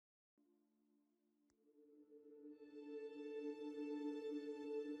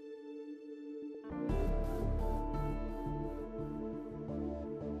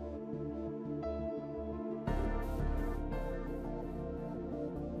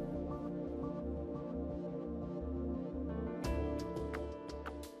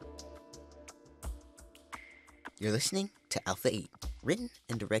You're listening to Alpha 8, written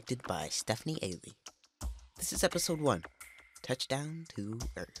and directed by Stephanie Ailey. This is episode 1, Touchdown to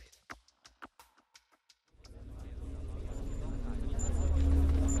Earth.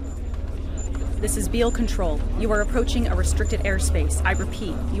 This is Beale Control. You are approaching a restricted airspace. I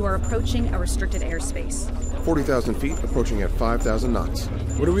repeat, you are approaching a restricted airspace. 40,000 feet, approaching at 5,000 knots.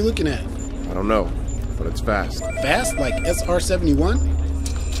 What are we looking at? I don't know, but it's fast. Fast? Like SR-71?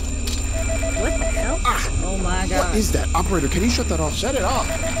 What the hell? Oh my god. What is that? Operator, can you shut that off? Shut it off!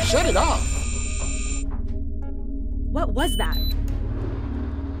 Shut it off! What was that?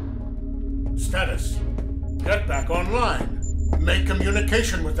 Status. Get back online. Make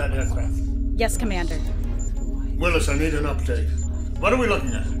communication with that aircraft. Yes, Commander. Willis, I need an update. What are we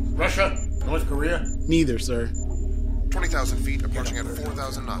looking at? Russia? North Korea? Neither, sir. 20,000 feet, approaching at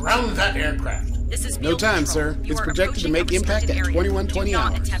 4,000 knots. Ground that aircraft. This is No Beale time, Control. sir. You It's are projected to approaching make a impact at restricted area. 2120 Do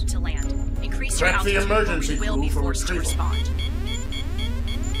not hours. attempt to land. Increase your Track the altitude or emergency we will crew be for forced to retrieval. respond.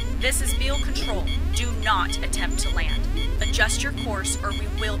 This is Beale Control. Do not attempt to land. Adjust your course or we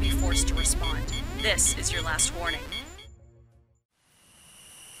will be forced to respond. This is your last warning.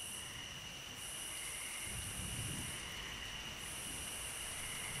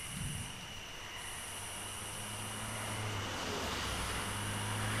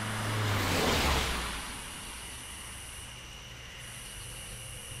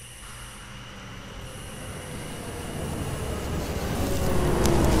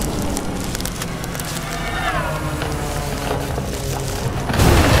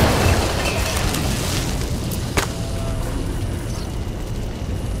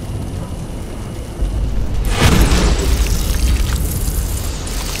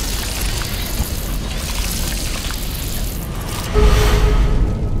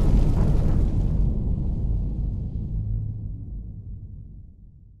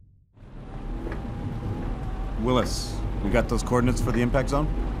 Willis, we got those coordinates for the impact zone?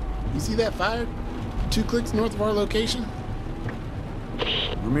 You see that fired? 2 clicks north of our location?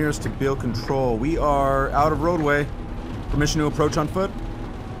 Ramirez to Beale Control. We are out of roadway. Permission to approach on foot?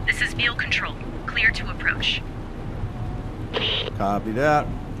 This is Beale Control. Clear to approach. Copy that.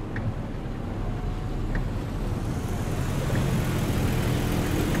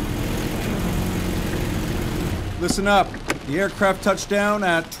 Listen up. The aircraft touched down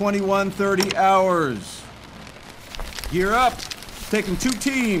at 21:30 hours. Gear up. Taking 2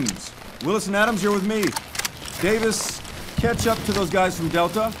 teams. Willis and Adams, you're with me. Davis, catch up to those guys from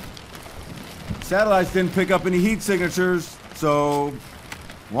Delta. Satellites didn't pick up any heat signatures, so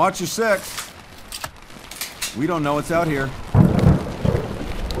watch your 6. We don't know what's out here.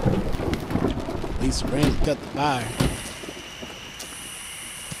 Lisa ran to cut the fire.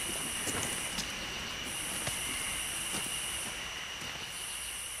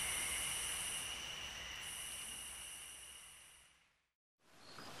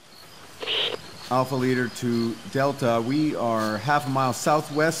 Alpha Leader to Delta. We are half a mile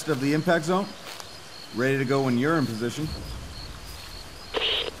southwest of the impact zone. Ready to go when you're in position.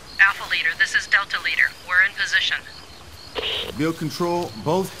 Alpha Leader, this is Delta Leader. We're in position. Beale Control,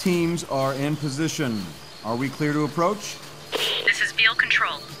 both teams are in position. Are we clear to approach? This is Beale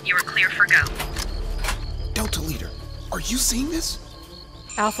Control. You are clear for go. Delta Leader, are you seeing this?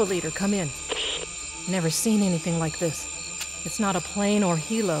 Alpha Leader, come in. Never seen anything like this. It's not a plane or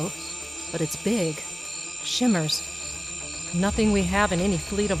helo, but it's big. Shimmers. Nothing we have in any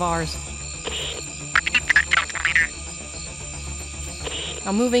fleet of ours. Delta Leader.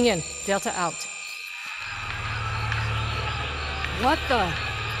 I'm moving in. Delta out. What the?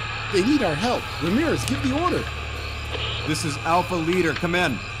 They need our help. Ramirez, give the order. This is Alpha Leader. Come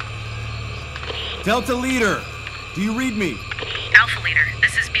in. Delta Leader, do you read me? Alpha Leader,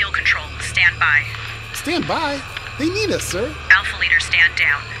 this is Beale Control. Stand by. Stand by. They need us, sir. Alpha Leader, stand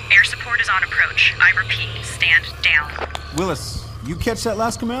down. Air support is on approach. I repeat, stand down. Willis, you catch that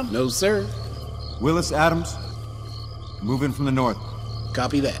last command? No, sir. Willis, Adams, move in from the north.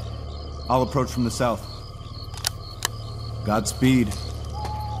 Copy that. I'll approach from the south. Godspeed.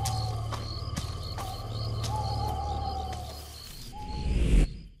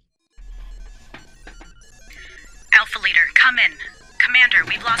 Alpha Leader, come in. Commander,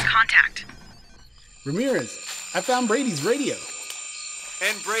 we've lost contact. Ramirez, I found Brady's radio.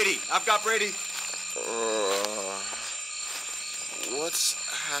 And Brady. I've got Brady. What's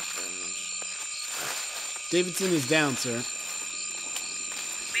happened? Davidson is down, sir.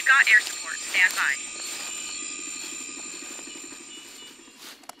 We've got air support. Stand by.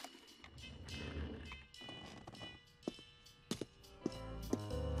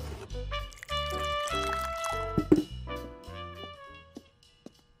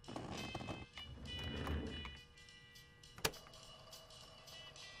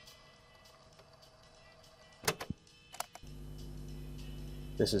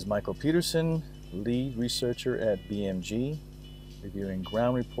 This is Michael Peterson, lead researcher at BMG, reviewing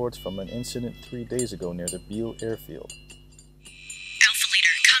ground reports from an incident 3 days ago near the Beale airfield. Alpha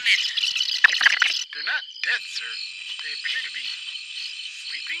Leader, come in. They're not dead, sir. They appear to be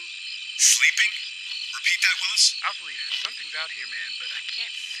sleeping? Sleeping? Repeat that, Willis? Alpha Leader, something's out here, man, but I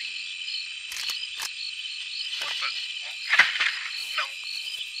can't see. What the? No.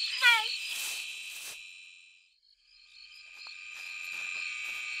 No.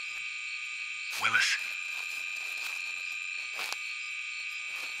 Willis.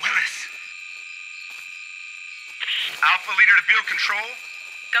 Willis. Alpha Leader to Beale Control.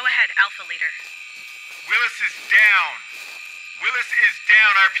 Go ahead, Alpha Leader. Willis is down. Willis is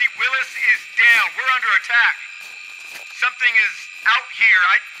down. I repeat, Willis is down. We're under attack. Something is out here.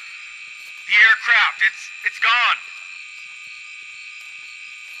 The aircraft. It's gone.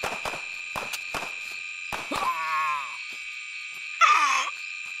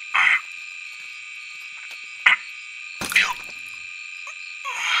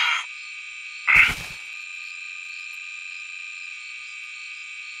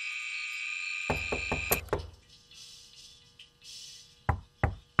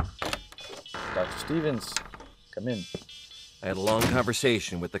 Dr. Stevens, come in. I had a long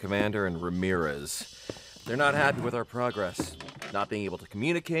conversation with the commander and Ramirez. They're not happy with our progress. Not being able to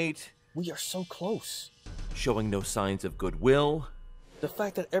communicate. We are so close. Showing no signs of goodwill. The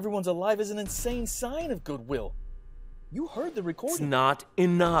fact that everyone's alive is an insane sign of goodwill. You heard the recording. It's not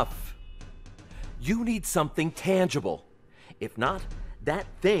enough. You need something tangible. If not, that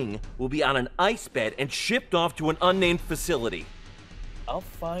thing will be on an ice bed and shipped off to an unnamed facility. I'll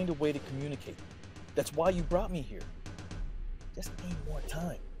find a way to communicate. That's why you brought me here. Just need more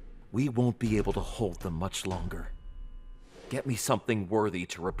time. We won't be able to hold them much longer. Get me something worthy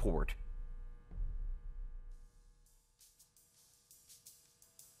to report.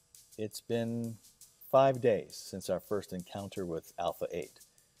 It's been 5 days since our first encounter with Alpha 8.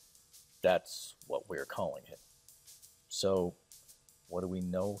 That's what we're calling it. So, what do we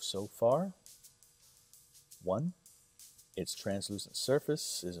know so far? 1. Its translucent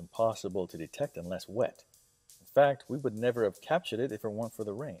surface is impossible to detect unless wet. In fact, we would never have captured it if it weren't for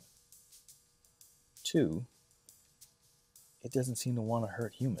the rain. 2. It doesn't seem to want to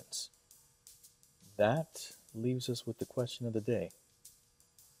hurt humans. That leaves us with the question of the day.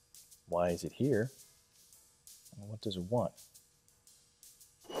 Why is it here? And what does it want?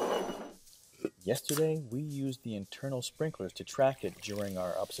 Yesterday, we used the internal sprinklers to track it during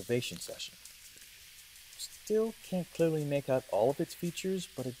our observation session. Still can't clearly make out all of its features,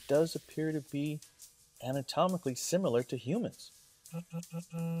 but it does appear to be anatomically similar to humans.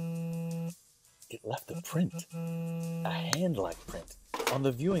 It left a print, a hand-like print, on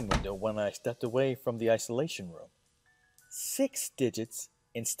the viewing window when I stepped away from the isolation room. 6 digits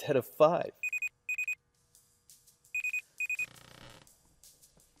instead of 5.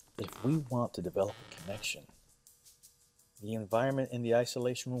 If we want to develop a connection, the environment in the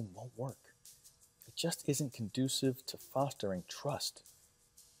isolation room won't work. It just isn't conducive to fostering trust.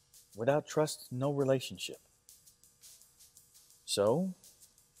 Without trust, no relationship. So,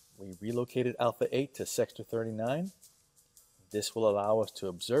 we relocated Alpha 8 to Sector 39. This will allow us to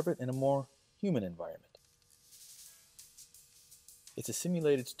observe it in a more human environment. It's a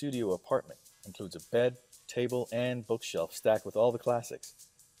simulated studio apartment. Includes a bed, table, and bookshelf stacked with all the classics.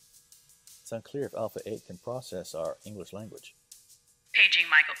 It's unclear if Alpha 8 can process our English language. Paging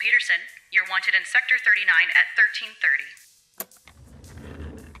Michael Peterson. You're wanted in Sector 39 at 1330.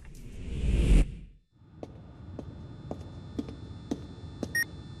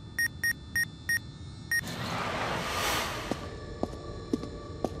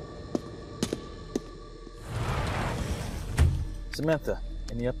 Samantha,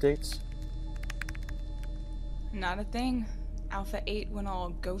 any updates? Not a thing. Alpha 8 went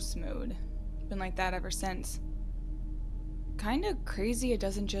all ghost mode. Been like that ever since. Kinda crazy it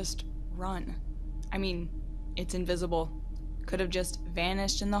doesn't just run. I mean, it's invisible. Could have just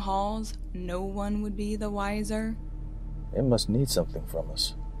vanished in the halls. No one would be the wiser. It must need something from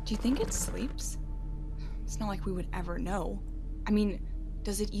us. Do you think it sleeps? It's not like we would ever know. I mean,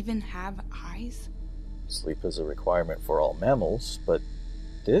 does it even have eyes? Sleep is a requirement for all mammals, but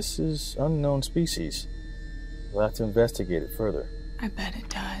this is unknown species. We'll have to investigate it further. I bet it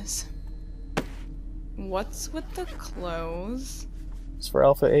does. What's with the clothes? It's for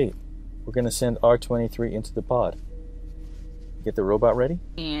Alpha 8. We're gonna send R-23 into the pod. Get the robot ready?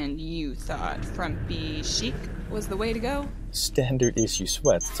 And you thought frumpy chic was the way to go? Standard issue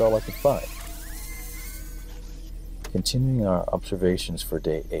sweats, that's all I could find. Continuing our observations for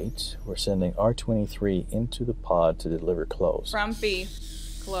day 8, we're sending R-23 into the pod to deliver clothes. Frumpy.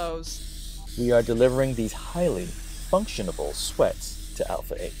 Close. We are delivering these highly functionable sweats to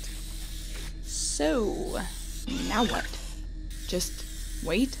Alpha 8. So, now what? Just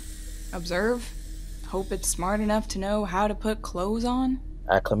wait? Observe? Hope it's smart enough to know how to put clothes on?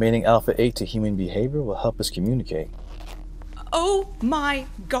 Acclimating Alpha 8 to human behavior will help us communicate. Oh my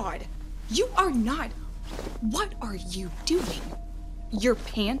god! You are not... What are you doing? Your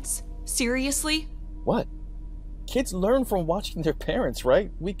pants? Seriously? What? Kids learn from watching their parents,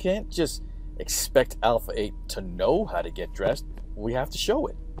 right? We can't just expect Alpha 8 to know how to get dressed. We have to show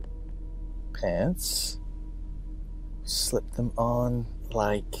it. Pants. Slip them on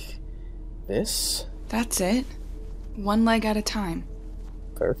like this. That's it. One leg at a time.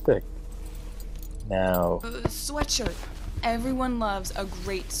 Perfect. Now... sweatshirt. Everyone loves a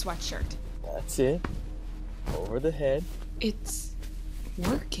great sweatshirt. That's it. Over the head. It's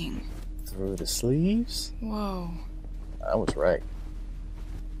working. Through the sleeves. Whoa. I was right.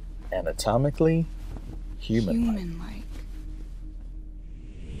 Anatomically, human-like. Human-like.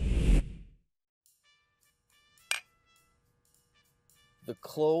 The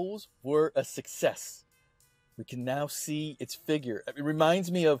clothes were a success. We can now see its figure. It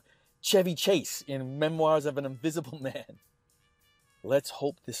reminds me of Chevy Chase in Memoirs of an Invisible Man. Let's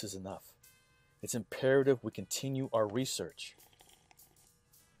hope this is enough. It's imperative we continue our research.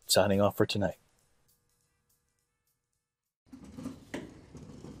 Signing off for tonight.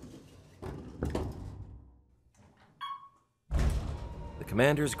 The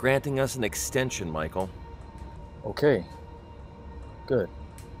commander's granting us an extension, Michael. Okay. Good.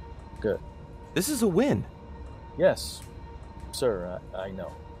 Good. This is a win. Yes, sir, I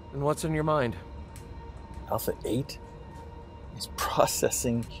know. And what's in your mind? Alpha 8 is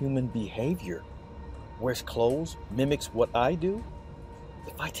processing human behavior. Wears clothes, mimics what I do.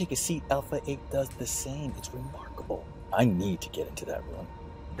 If I take a seat, Alpha 8 does the same. It's remarkable. I need to get into that room.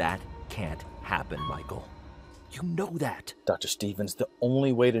 That can't happen, Michael. You know that. Dr. Stevens, the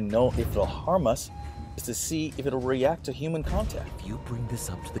only way to know if it'll harm us is to see if it'll react to human contact. If you bring this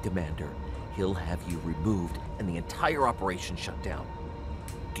up to the commander, he'll have you removed and the entire operation shut down.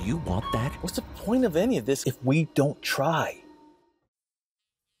 Do you want that? What's the point of any of this if we don't try?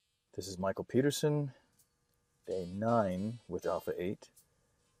 This is Michael Peterson, day 9 with Alpha 8.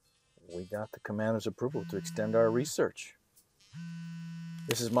 We got the commander's approval to extend our research.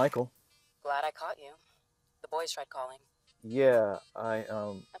 This is Michael. Glad I caught you. The boys tried calling. Yeah,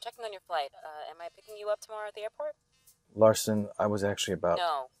 I'm checking on your flight. Am I picking you up tomorrow at the airport? Larson, I was actually about...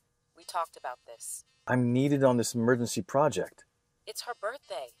 No, we talked about this. I'm needed on this emergency project. It's her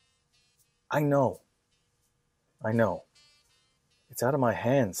birthday. I know. It's out of my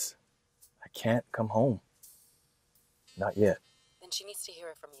hands. I can't come home. Not yet. Then she needs to hear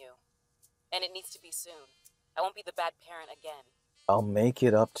it from you. And it needs to be soon. I won't be the bad parent again. I'll make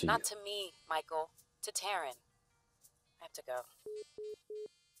it up to you. Not to me, Michael. To Taryn. I have to go.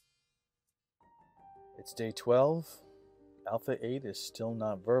 It's day 12. Alpha 8 is still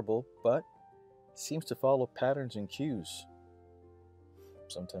not verbal, but seems to follow patterns and cues.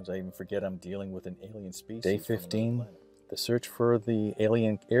 Sometimes I even forget I'm dealing with an alien species. Day 15. The search for the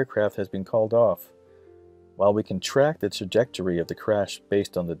alien aircraft has been called off. While we can track the trajectory of the crash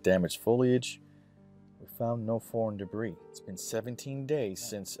based on the damaged foliage, we found no foreign debris. It's been 17 days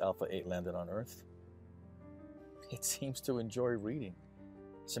since Alpha 8 landed on Earth. It seems to enjoy reading.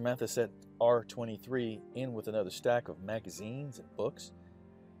 Samantha sent R23 in with another stack of magazines and books.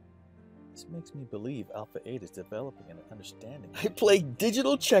 This makes me believe Alpha 8 is developing an understanding. I played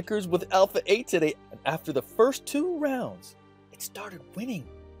digital checkers with Alpha 8 today, and after the first 2 rounds, it started winning.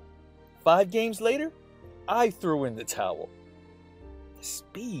 5 games later, I threw in the towel. The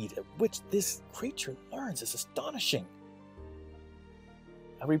speed at which this creature learns is astonishing.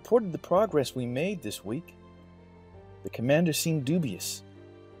 I reported the progress we made this week. The commander seemed dubious,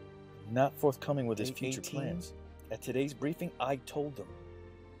 not forthcoming with his future plans. At today's briefing, I told them,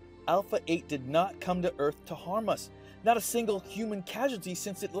 Alpha 8 did not come to Earth to harm us. Not a single human casualty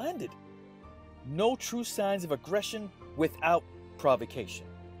since it landed. No true signs of aggression without provocation.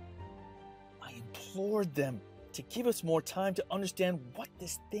 I implored them to give us more time to understand what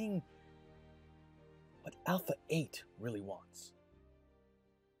Alpha 8 really wants.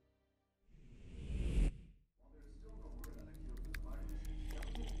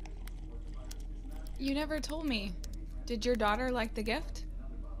 You never told me. Did your daughter like the gift?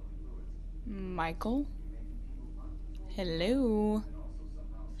 Michael? Hello?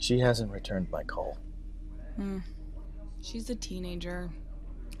 She hasn't returned my call. She's a teenager.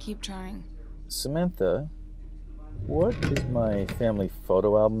 Keep trying. Samantha, What is my family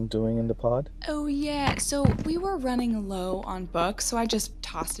photo album doing in the pod? Oh yeah, so we were running low on books, so I just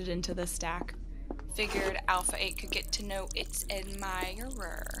tossed it into the stack. Figured Alpha 8 could get to know its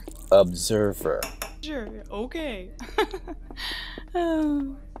admirer. Observer. Sure, okay.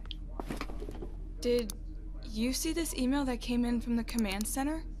 Oh. Did you see this email that came in from the command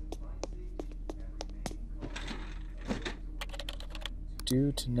center?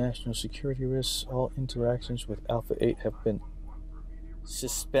 Due to national security risks, all interactions with Alpha 8 have been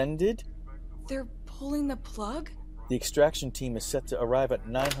suspended? They're pulling the plug? The extraction team is set to arrive at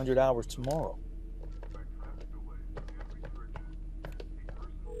 900 hours tomorrow.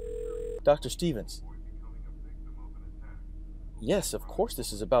 Dr. Stevens. Yes, of course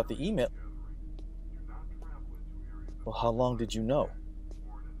this is about the email. Well, how long did you know?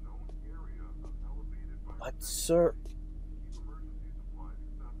 But, sir...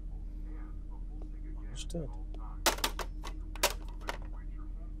 Understood.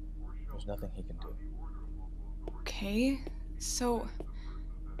 There's nothing he can do. Okay, so...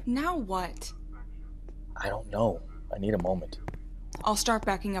 now what? I don't know. I need a moment. I'll start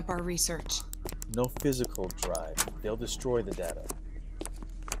backing up our research. No physical drive. They'll destroy the data.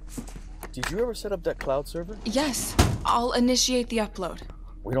 Did you ever set up that cloud server? Yes, I'll initiate the upload.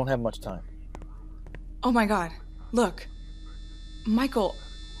 We don't have much time. Oh my god, look. Michael,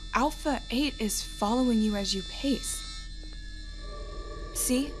 Alpha 8 is following you as you pace.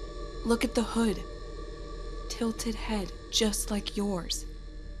 See? Look at the hood. Tilted head, just like yours.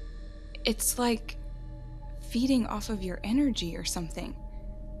 It's like feeding off of your energy or something.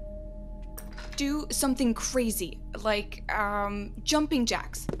 Do something crazy, like, jumping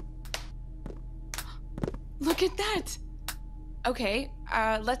jacks. Look at that! Okay,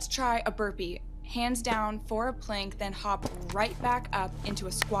 let's try a burpee. Hands down for a plank, then hop right back up into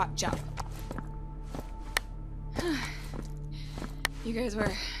a squat jump. You guys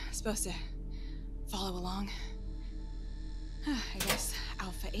were supposed to follow along. I guess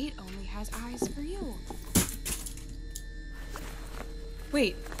Alpha 8 only has eyes for you.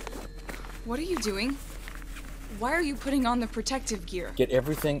 Wait, what are you doing? Why are you putting on the protective gear? Get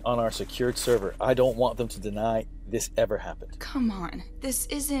everything on our secured server. I don't want them to deny this ever happened. Come on, this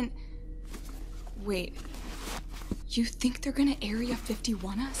isn't... Wait, you think they're gonna Area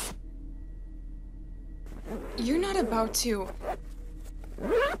 51 us? You're not about to...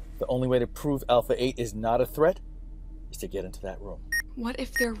 The only way to prove Alpha 8 is not a threat is to get into that room. What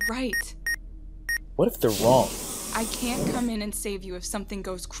if they're right? What if they're wrong? I can't come in and save you if something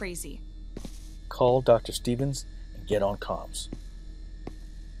goes crazy. Call Dr. Stevens and get on comms.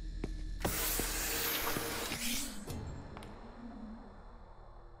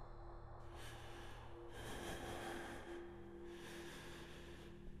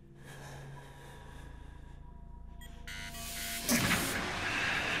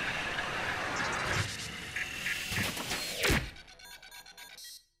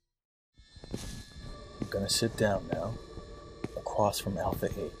 I'm gonna sit down now, across from Alpha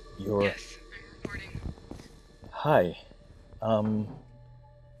 8. You're... Yes, I'm reporting. Hi.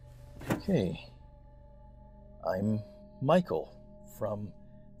 Okay. I'm Michael, from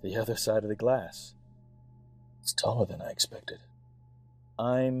the other side of the glass. It's taller than I expected.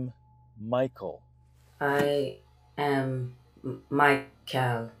 I'm Michael. I am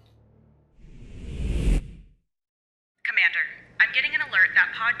Michael. Commander, I'm getting an alert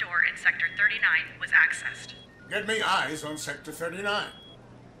that pod door in Sector 39 was accessed. Get me eyes on Sector 39.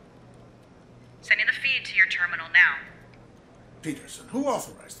 Sending the feed to your terminal now. Peterson, who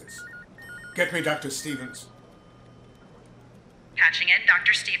authorized this? Get me Dr. Stevens. Patching in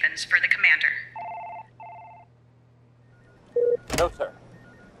Dr. Stevens for the commander. No, sir.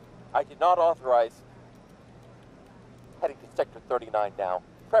 I did not authorize... Heading to Sector 39 now.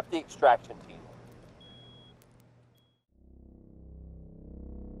 Prep the extraction team.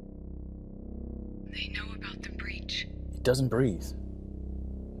 They know about the breach. It doesn't breathe.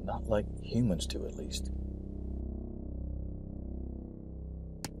 Not like humans do, at least.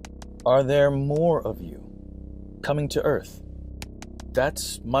 Are there more of you coming to Earth?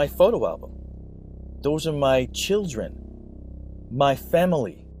 That's my photo album. Those are my children. My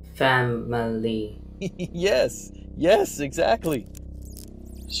family. Family. Yes, exactly.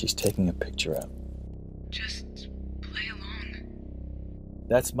 She's taking a picture out. Just play along.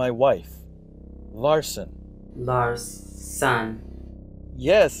 That's my wife, Larson. Larson.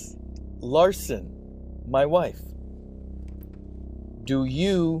 Yes, Larson, my wife. Do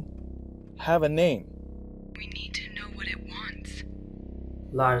you have a name? We need to know what it wants.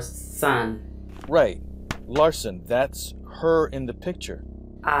 Larson. Right, Larson, that's her in the picture.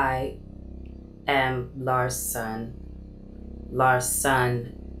 I am Larson.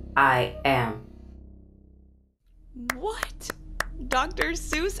 Larson, I am. What? Dr.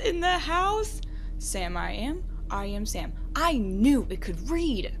 Seuss in the house? Sam, I am Sam. I knew it could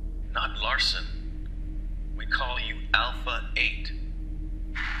read. Not Larson. We call you Alpha 8.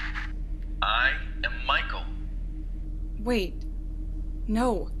 I am Michael. Wait.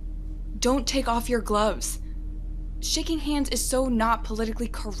 No. Don't take off your gloves. Shaking hands is so not politically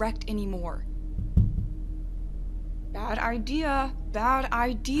correct anymore. Bad idea. Bad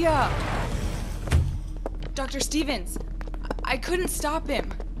idea. Dr. Stevens, I couldn't stop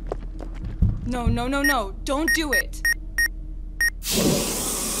him. No. Don't do it.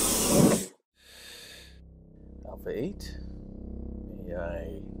 Alpha 8, may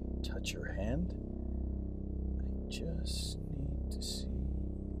I touch your hand? I just need to see.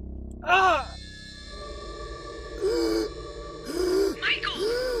 Ah! Michael!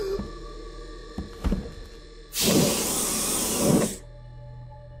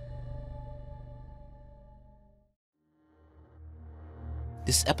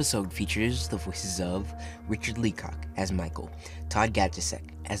 This episode features the voices of Richard Leacock as Michael, Todd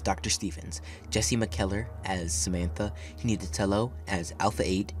Gadjacek as Dr. Stevens, Jesse McKellar as Samantha, Nita Tello as Alpha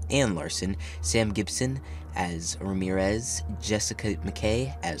 8 and Larson, Sam Gibson as Ramirez, Jessica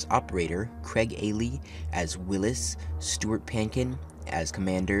McKay as Operator, Craig Ailey as Willis, Stuart Pankin as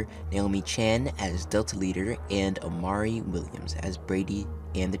Commander, Naomi Chan as Delta Leader, and Amari Williams as Brady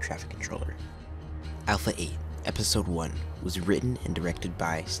and the Traffic Controller. Alpha 8, Episode 1 was written and directed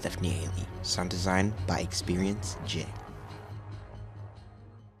by Stephanie Ailey. Sound design by Experience J.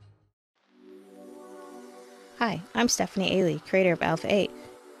 Hi, I'm Stephanie Ailey, creator of Alpha 8.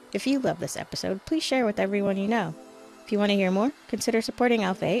 If you love this episode, please share with everyone you know. If you want to hear more, consider supporting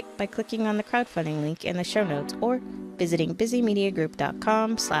Alpha 8 by clicking on the crowdfunding link in the show notes or visiting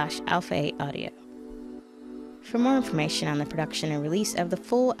busymediagroup.com/alpha8audio. For more information on the production and release of the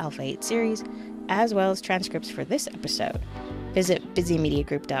full Alpha 8 series, as well as transcripts for this episode, visit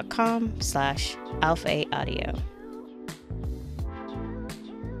busymediagroup.com/alpha8audio.